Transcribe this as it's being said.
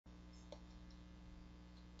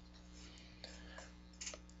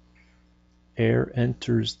air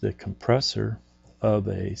enters the compressor of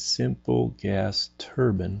a simple gas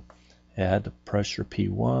turbine at pressure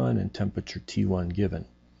P1 and temperature T1 given.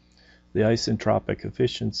 The isentropic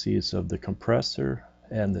efficiencies of the compressor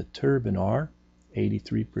and the turbine are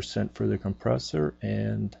 83% for the compressor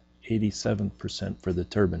and 87% for the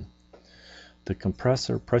turbine. The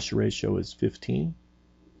compressor pressure ratio is 15,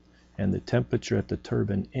 and the temperature at the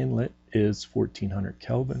turbine inlet is 1400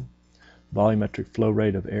 Kelvin. Volumetric flow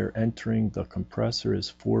rate of air entering the compressor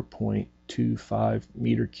is 4.25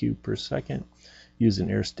 meter cube per second. Use an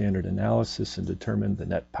air standard analysis and determine the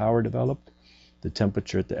net power developed, the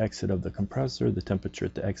temperature at the exit of the compressor, the temperature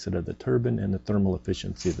at the exit of the turbine, and the thermal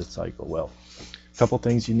efficiency of the cycle. Well, a couple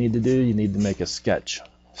things you need to do. You need to make a sketch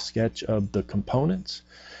of the components.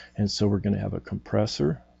 And so we're going to have a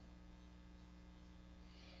compressor,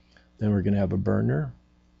 then we're going to have a burner,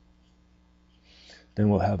 then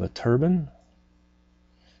we'll have a turbine,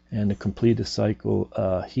 and to complete a cycle,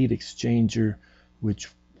 a heat exchanger, which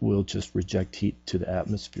will just reject heat to the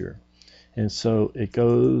atmosphere. And so it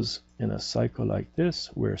goes in a cycle like this,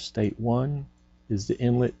 where state 1 is the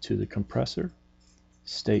inlet to the compressor,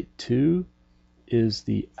 state 2 is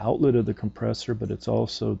the outlet of the compressor, but it's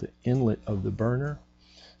also the inlet of the burner,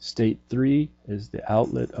 state 3 is the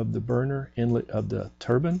outlet of the burner, inlet of the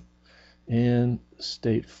turbine, and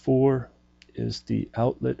state 4 is the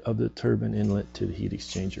outlet of the turbine, inlet to the heat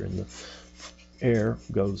exchanger, and the air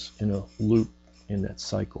goes in a loop in that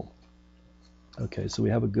cycle. Okay, so we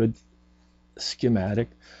have a good schematic.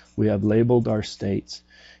 We have labeled our states,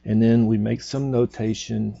 and then we make some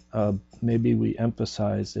notation. Maybe we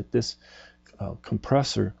emphasize that this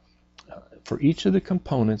compressor, for each of the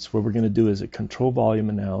components, what we're going to do is a control volume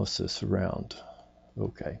analysis around.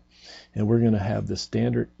 Okay, and we're going to have the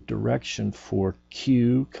standard direction for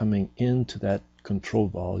Q coming into that control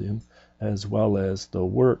volume, as well as the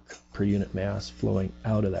work per unit mass flowing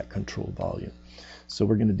out of that control volume. So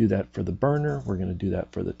we're going to do that for the burner, we're going to do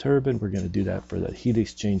that for the turbine, we're going to do that for the heat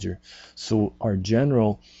exchanger. So our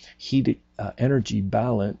general heat energy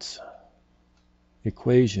balance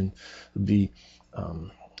equation would be,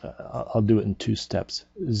 I'll do it in 2 steps.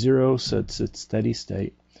 0 sets its steady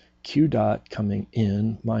state, Q dot coming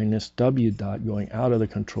in minus W dot going out of the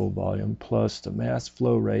control volume, plus the mass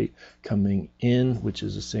flow rate coming in, which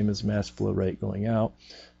is the same as mass flow rate going out.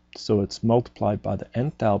 So it's multiplied by the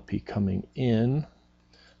enthalpy coming in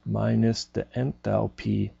minus the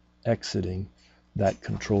enthalpy exiting that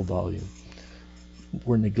control volume.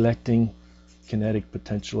 We're neglecting kinetic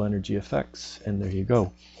potential energy effects, and there you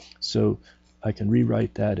go. So I can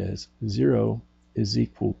rewrite that as 0 is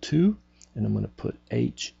equal to, and I'm going to put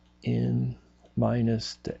H in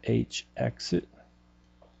minus the H exit,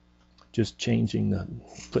 just changing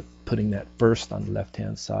putting that first on the left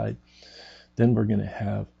hand side. Then we're going to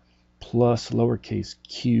have plus lowercase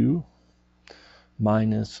q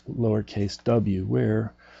minus lowercase w,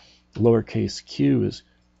 where lowercase q is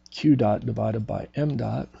q dot divided by m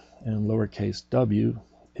dot, and lowercase w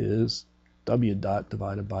is w dot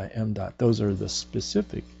divided by m dot. Those are the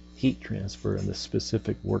specific heat transfer and the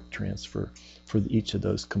specific work transfer for each of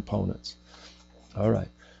those components. All right,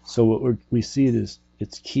 so what we see is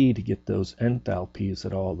it's key to get those enthalpies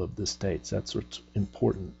at all of the states. That's what's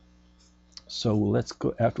important. So let's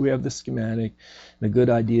go, after we have the schematic and a good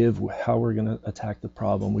idea of how we're going to attack the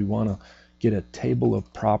problem, we want to get a table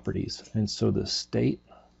of properties. And so the state,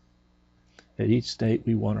 at each state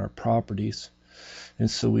we want our properties.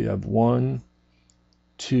 And so we have 1,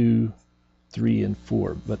 2, 3, and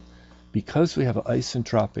 4. But because we have an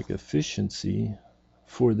isentropic efficiency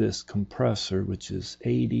for this compressor, which is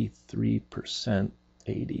 83%,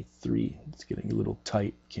 83, it's getting a little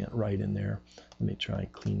tight, can't write in there. Let me try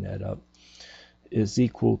and clean that up. Is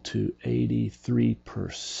equal to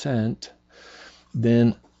 83%,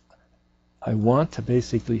 then I want to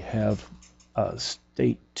basically have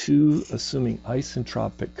state 2 assuming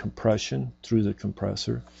isentropic compression through the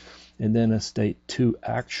compressor, and then a state 2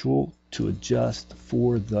 actual to adjust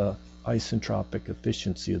for the isentropic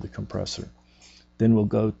efficiency of the compressor. Then we'll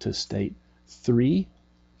go to state 3,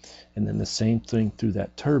 and then the same thing through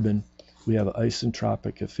that turbine. We have an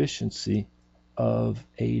isentropic efficiency of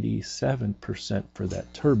 87% for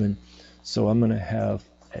that turbine. So I'm going to have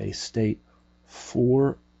a state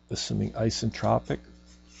 4 assuming isentropic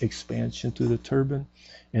expansion through the turbine,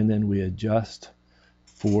 and then we adjust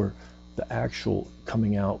for the actual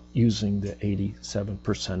coming out using the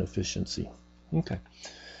 87% efficiency. Okay,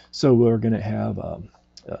 so we're going to have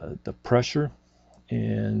the pressure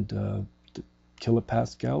and the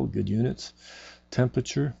kilopascal, good units,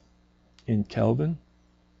 temperature in Kelvin,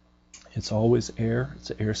 It's always air. It's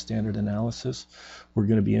an air standard analysis. We're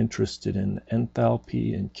going to be interested in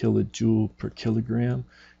enthalpy and kilojoule per kilogram,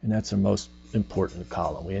 and that's our most important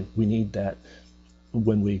column. We need that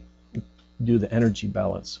when we do the energy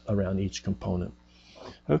balance around each component.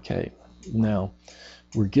 Okay, now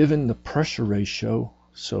we're given the pressure ratio,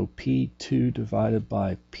 so P2 divided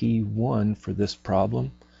by P1 for this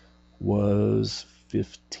problem was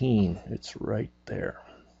 15. It's right there.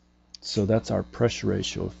 So that's our pressure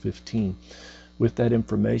ratio of 15. With that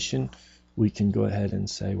information, we can go ahead and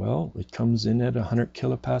say, well, it comes in at 100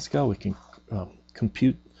 kilopascal. We can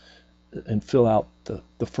compute and fill out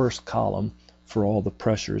the first column for all the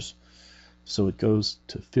pressures. So it goes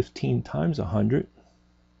to 15 times 100,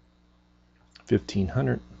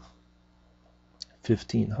 1500,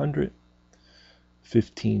 1500,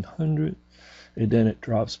 1500, and then it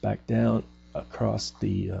drops back down across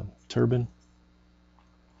the turbine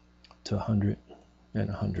to 100 and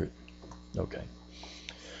 100. Okay.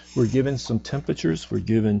 We're given some temperatures. We're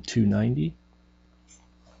given 290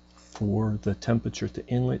 for the temperature at the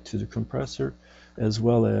inlet to the compressor, as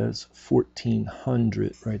well as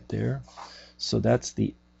 1400 right there. So that's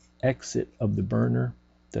the exit of the burner.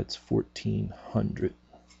 That's 1400.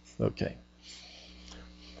 Okay.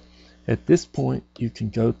 At this point, you can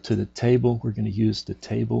go to the table. We're going to use the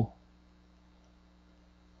table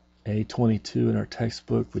A22 in our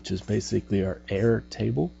textbook, which is basically our air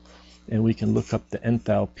table, and we can look up the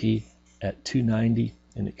enthalpy at 290,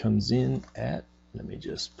 and it comes in at, let me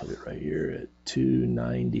just put it right here, at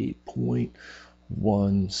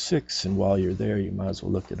 290.16, and while you're there, you might as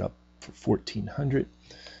well look it up for 1400,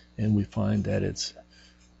 and we find that it's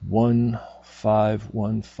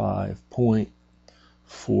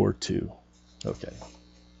 1515.42. Okay.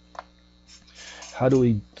 How do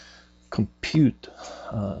we compute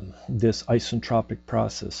this isentropic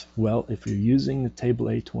process? Well, if you're using the table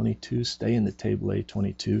A22, stay in the table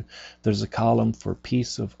A22. There's a column for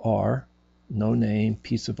piece of R, no name,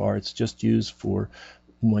 piece of R. It's just used for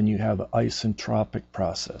when you have an isentropic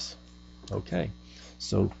process. Okay,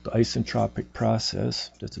 so the isentropic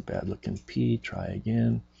process, that's a bad looking P, try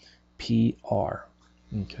again, PR.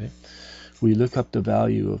 Okay, we look up the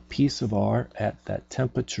value of piece of R at that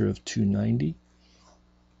temperature of 290.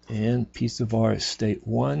 And piece of R at state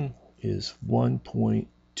 1 is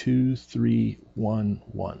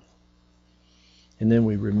 1.2311. And then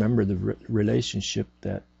we remember the relationship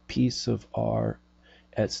that piece of R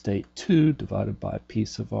at state 2 divided by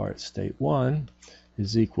piece of R at state 1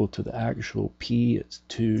 is equal to the actual P at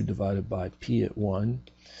 2 divided by P at 1.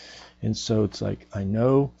 And so it's like, I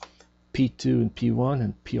know P2 and P1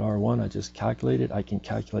 and PR1 I just calculated. I can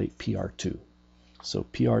calculate PR2. So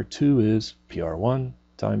PR2 is PR1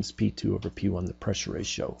 times P2 over P1, the pressure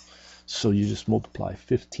ratio. So you just multiply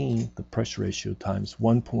 15, the pressure ratio, times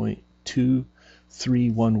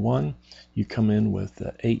 1.2311. You come in with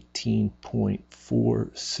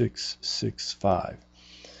 18.4665.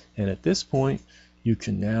 And at this point, you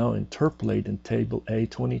can now interpolate in table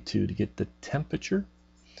A22 to get the temperature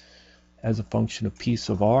as a function of piece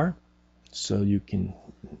of R. So you can,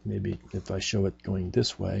 maybe if I show it going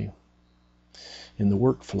this way, in the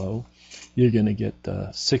workflow, you're going to get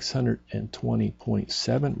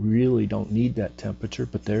 620.7. Really don't need that temperature,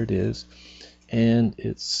 but there it is. And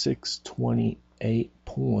it's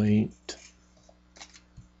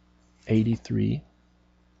 628.83.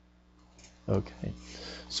 Okay,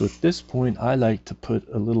 so at this point, I like to put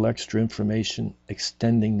a little extra information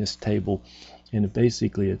extending this table. And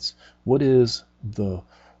basically, it's what is the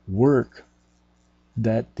work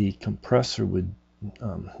that the compressor would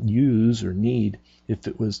use or need if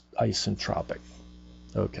it was isentropic.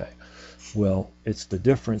 Okay, well, it's the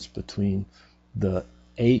difference between the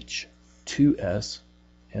H2S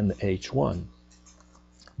and the H1.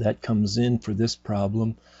 That comes in for this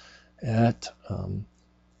problem at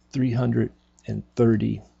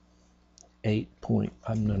 338 point.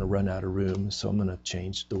 I'm going to run out of room, so I'm going to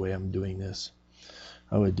change the way I'm doing this.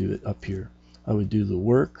 I would do it up here. I would do the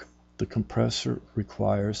work the compressor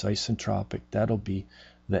requires isentropic. That'll be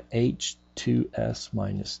the H2S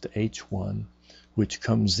minus the H1, which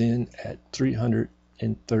comes in at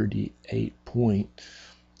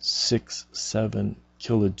 338.67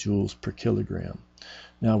 kilojoules per kilogram.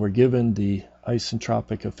 Now we're given the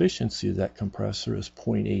isentropic efficiency of that compressor is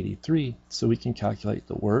 0.83, so we can calculate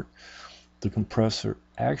the work the compressor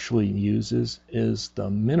actually uses is the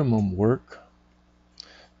minimum work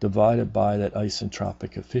divided by that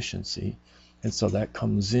isentropic efficiency, and so that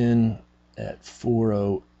comes in at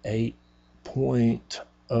 408.036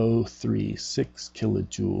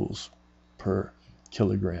 kilojoules per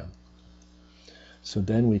kilogram. So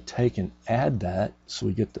then we take and add that, so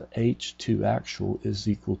we get the H2 actual is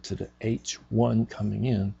equal to the H1 coming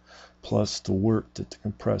in plus the work that the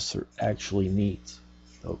compressor actually needs.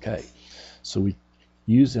 Okay, so we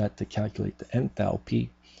use that to calculate the enthalpy,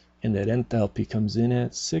 and that enthalpy comes in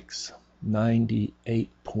at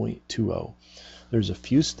 698.20. There's a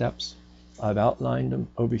few steps. I've outlined them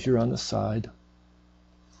over here on the side,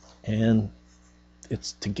 and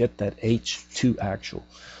it's to get that H2 actual.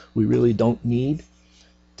 We really don't need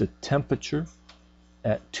the temperature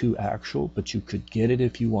at 2 actual, but you could get it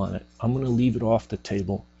if you want it. I'm going to leave it off the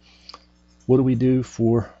table. What do we do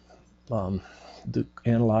for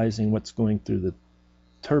analyzing what's going through the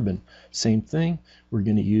turbine? Same thing. We're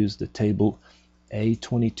going to use the table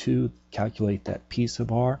A22, calculate that piece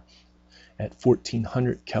of R at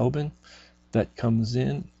 1400 Kelvin. That comes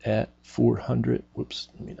in at 400. Whoops,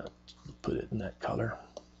 let me not put it in that color.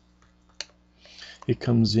 It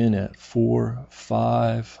comes in at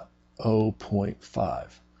 450.5.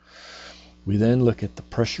 We then look at the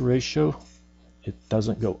pressure ratio. It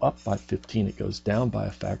doesn't go up by 15, it goes down by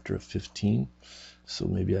a factor of 15. So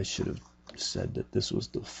maybe I should have said that this was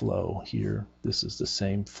the flow here. This is the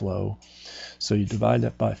same flow. So you divide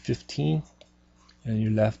that by 15 and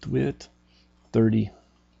you're left with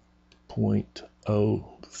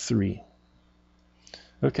 30.03.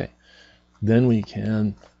 Okay, then we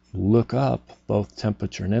can look up both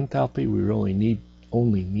temperature and enthalpy. We only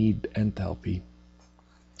need enthalpy.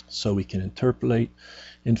 So we can interpolate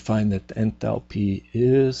and find that the enthalpy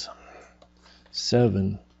is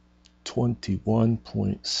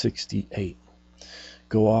 721.68.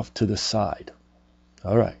 Go off to the side.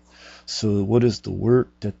 All right, so what is the work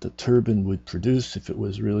that the turbine would produce if it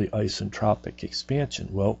was really isentropic expansion?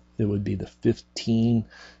 Well, it would be the 15,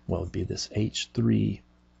 well, it would be this H3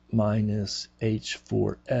 minus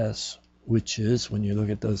H4S, which is, when you look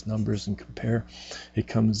at those numbers and compare, it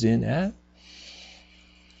comes in at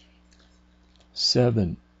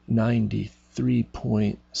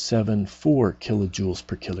 793.74 kilojoules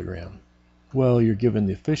per kilogram. Well, you're given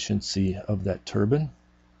the efficiency of that turbine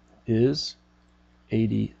is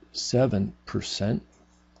 87%.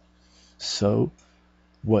 So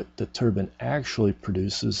what the turbine actually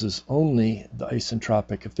produces is only the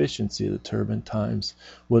isentropic efficiency of the turbine times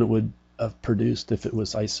what it would have produced if it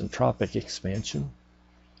was isentropic expansion.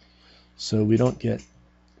 So we don't get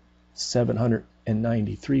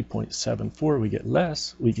 793.74, we get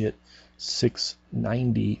less. We get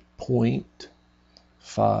 690.56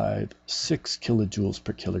 kilojoules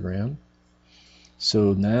per kilogram.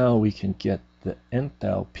 So now we can get the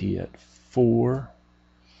enthalpy at 4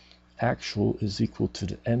 actual is equal to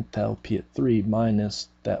the enthalpy at 3 minus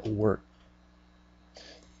that work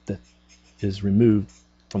that is removed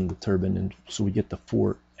from the turbine, and so we get the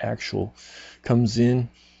 4 actual comes in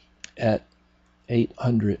at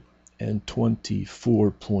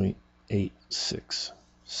 824.86.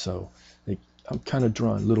 So I'm kind of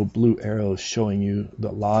drawing little blue arrows showing you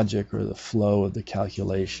the logic or the flow of the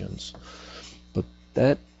calculations. But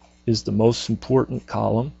that is the most important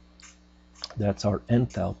column. That's our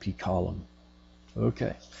enthalpy column.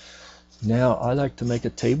 Okay, now I like to make a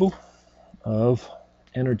table of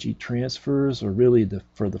energy transfers, or really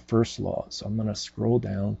for the first law. So I'm going to scroll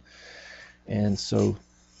down, and so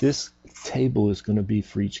this table is going to be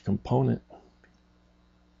for each component.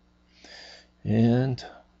 And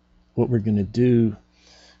what we're going to do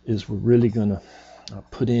is we're really going to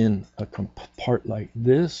put in a part like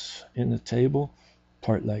this in the table,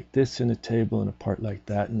 part like this in the table, and a part like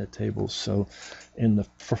that in the table. So in the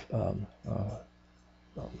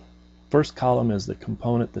first column is the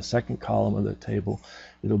component, the second column of the table,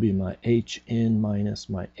 it'll be my H in minus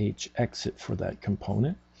my H exit for that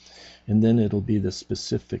component. And then it'll be the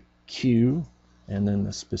specific Q and then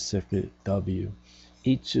the specific W.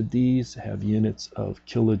 Each of these have units of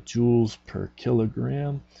kilojoules per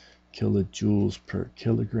kilogram, kilojoules per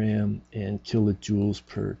kilogram, and kilojoules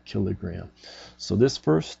per kilogram. So this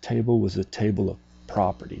first table was a table of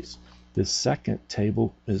properties. This second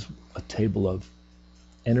table is a table of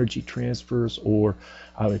energy transfers, or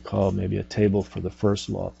I would call maybe a table for the first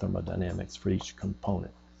law of thermodynamics for each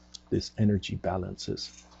component. This energy balances.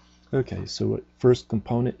 Okay, so first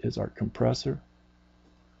component is our compressor.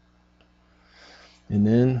 And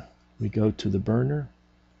then we go to the burner,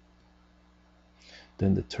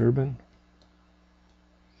 then the turbine,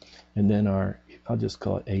 and then I'll just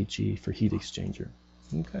call it HE for heat exchanger.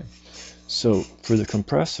 Okay, so for the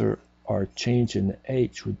compressor, our change in the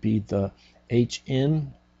H would be the H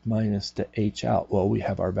in minus the H out. Well, we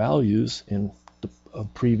have our values in the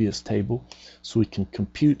previous table, so we can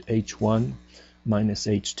compute H1 minus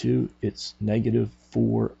H2. It's negative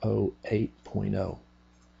 408.0.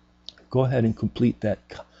 Go ahead and complete that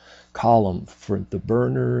column for the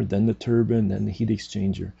burner, then the turbine, then the heat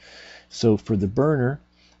exchanger. So for the burner,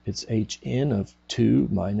 it's Hn of 2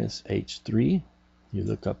 minus H3. You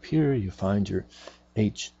look up here, you find your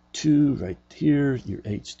H2 right here, your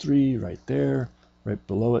H3 right there, right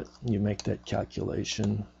below it. You make that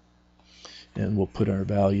calculation, and we'll put our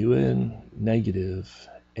value in, negative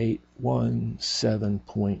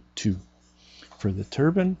 817.2. For the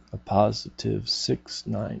turbine, a positive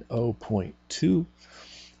 690.2.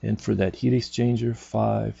 And for that heat exchanger,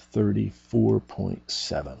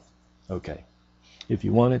 534.7. Okay. If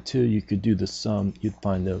you wanted to, you could do the sum. You'd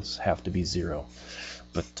find those have to be 0.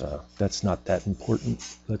 But that's not that important.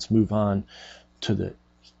 Let's move on to the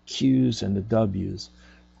Q's and the W's.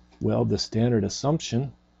 Well, the standard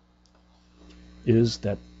assumption is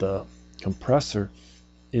that the compressor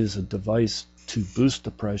is a device to boost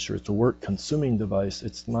the pressure. It's a work-consuming device.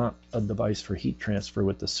 It's not a device for heat transfer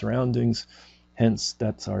with the surroundings. Hence,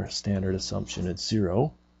 that's our standard assumption. It's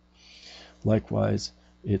 0. Likewise,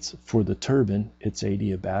 it's for the turbine, it's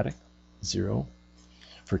adiabatic, 0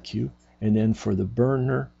 for Q. And then for the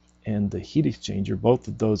burner and the heat exchanger, both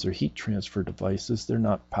of those are heat transfer devices. They're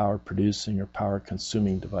not power producing or power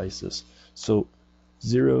consuming devices. So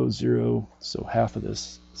 0, 0, so half of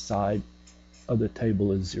this side of the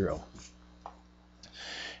table is 0.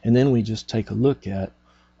 And then we just take a look at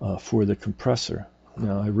for the compressor.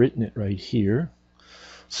 Now I've written it right here.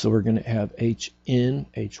 So we're going to have Hn,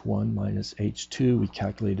 H1 minus H2. We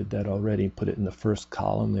calculated that already, put it in the first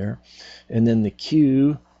column there. And then the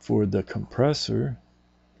Q for the compressor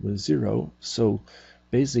was 0. So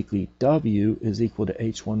basically W is equal to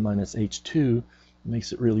H1 minus H2. It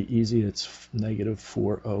makes it really easy. It's negative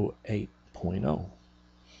 408.0.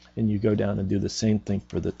 And you go down and do the same thing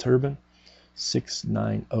for the turbine,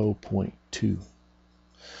 690.2.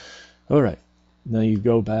 All right, now you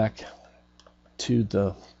go back to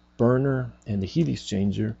the burner and the heat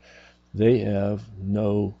exchanger. They have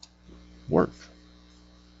no work.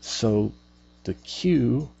 So the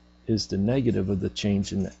Q is the negative of the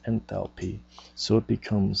change in the enthalpy. So it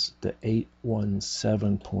becomes the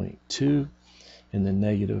 817.2 and the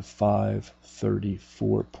negative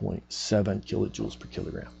 534.7 kilojoules per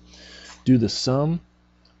kilogram. Do the sum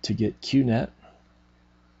to get Q net,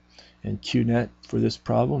 and Q net for this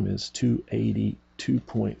problem is 282.5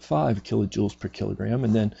 kilojoules per kilogram,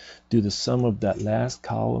 and then do the sum of that last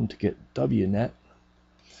column to get W net,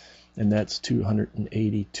 and that's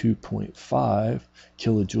 282.5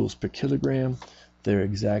 kilojoules per kilogram. They're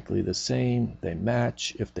exactly the same. They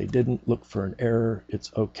match. If they didn't, look for an error.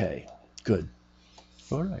 It's okay. Good.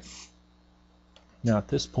 All right. Now at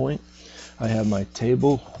this point, I have my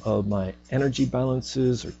table of my energy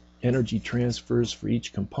balances or energy transfers for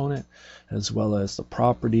each component, as well as the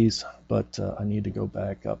properties, but I need to go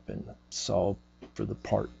back up and solve for the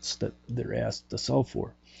parts that they're asked to solve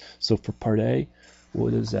for. So for part A,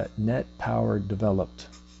 what is that net power developed?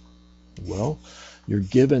 Well, you're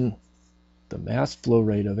given the mass flow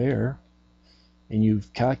rate of air, and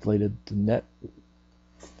you've calculated the net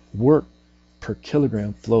work per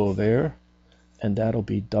kilogram flow of air, and that'll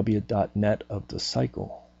be W dot net of the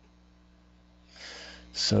cycle.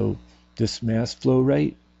 So this mass flow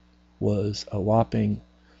rate was a whopping,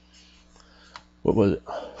 what was it,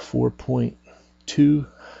 4.2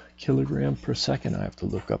 kilogram per second. I have to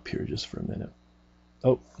look up here just for a minute.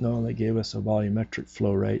 Oh, no, they gave us a volumetric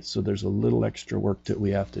flow rate, so there's a little extra work that we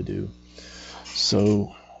have to do.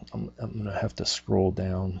 So I'm going to have to scroll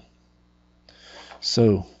down.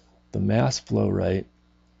 So the mass flow rate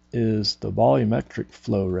is the volumetric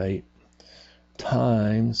flow rate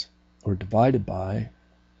times or divided by,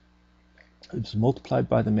 it's multiplied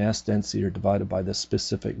by the mass density or divided by the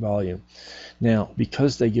specific volume. Now,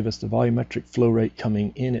 because they give us the volumetric flow rate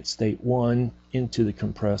coming in at state 1 into the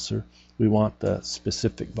compressor, we want the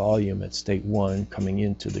specific volume at state 1 coming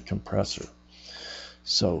into the compressor.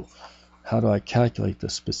 So how do I calculate the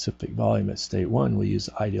specific volume at state 1? We use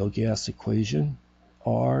the ideal gas equation,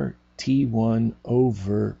 RT1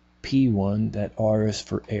 over P1, that R is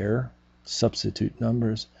for air, substitute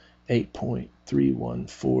numbers,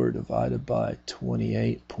 8.314 divided by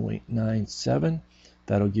 28.97.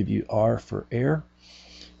 That'll give you R for air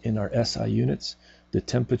in our SI units. The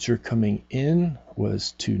temperature coming in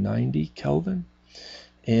was 290 Kelvin,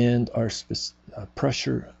 and our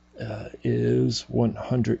pressure is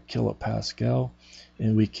 100 kilopascal.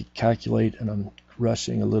 And we could calculate, and I'm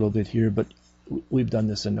rushing a little bit here, but we've done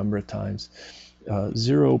this a number of times,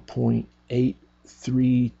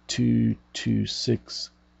 0.83226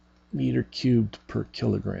 meter cubed per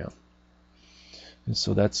kilogram. And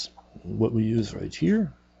so that's what we use right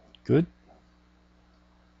here. Good.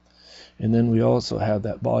 And then we also have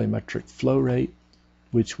that volumetric flow rate,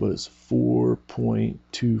 which was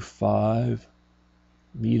 4.25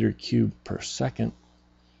 meter cubed per second.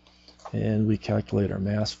 And we calculate our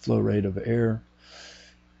mass flow rate of air.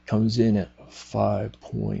 Comes in at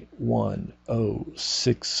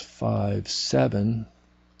 5.10657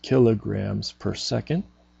 kilograms per second.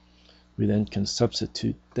 We then can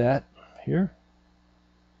substitute that here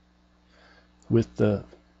with the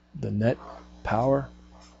net power.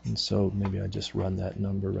 And so maybe I just run that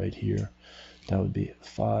number right here. That would be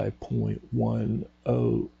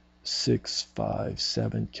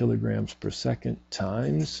 5.10657 kilograms per second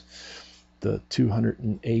times the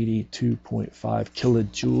 282.5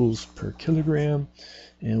 kilojoules per kilogram,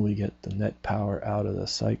 and we get the net power out of the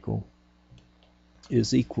cycle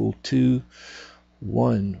is equal to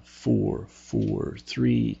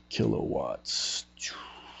 1443 kilowatts.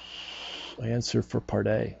 Answer for part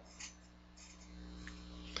A.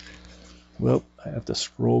 Well, I have to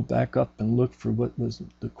scroll back up and look for what was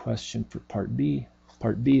the question for part B.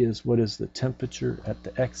 Part B is, what is the temperature at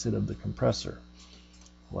the exit of the compressor?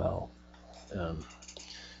 Well,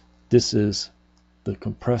 this is the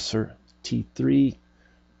compressor T3,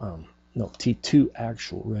 T2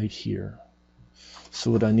 actual right here.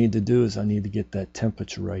 So what I need to do is I need to get that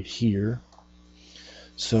temperature right here.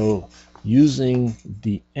 So using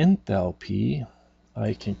the enthalpy,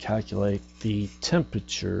 I can calculate the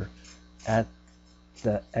temperature at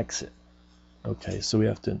the exit. Okay, so we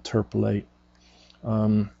have to interpolate.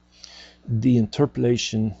 The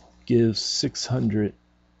interpolation gives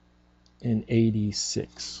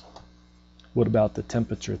 686. What about the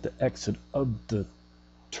temperature at the exit of the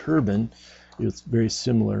turbine? It's very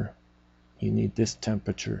similar. You need this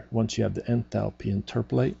temperature. Once you have the enthalpy,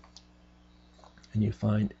 interpolate, and you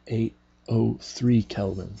find 803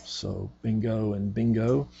 Kelvin. So bingo and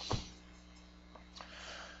bingo.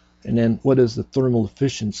 And then what is the thermal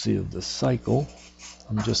efficiency of the cycle?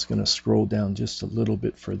 I'm just going to scroll down just a little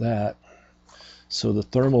bit for that. So the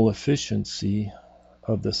thermal efficiency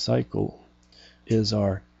of the cycle is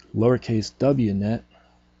our lowercase w net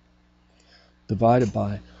divided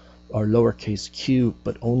by our lowercase q,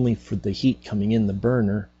 but only for the heat coming in the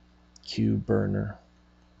burner, Q burner.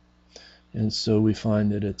 And so we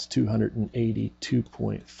find that it's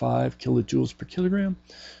 282.5 kilojoules per kilogram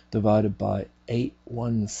divided by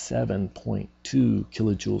 817.2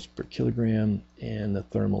 kilojoules per kilogram, and the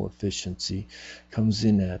thermal efficiency comes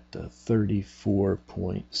in at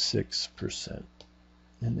 34.6%.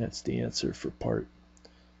 And that's the answer for part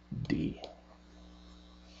D.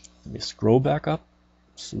 Let me scroll back up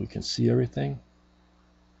so we can see everything.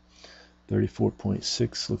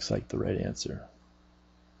 34.6 looks like the right answer.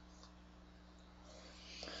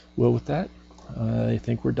 Well, with that, I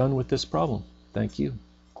think we're done with this problem. Thank you.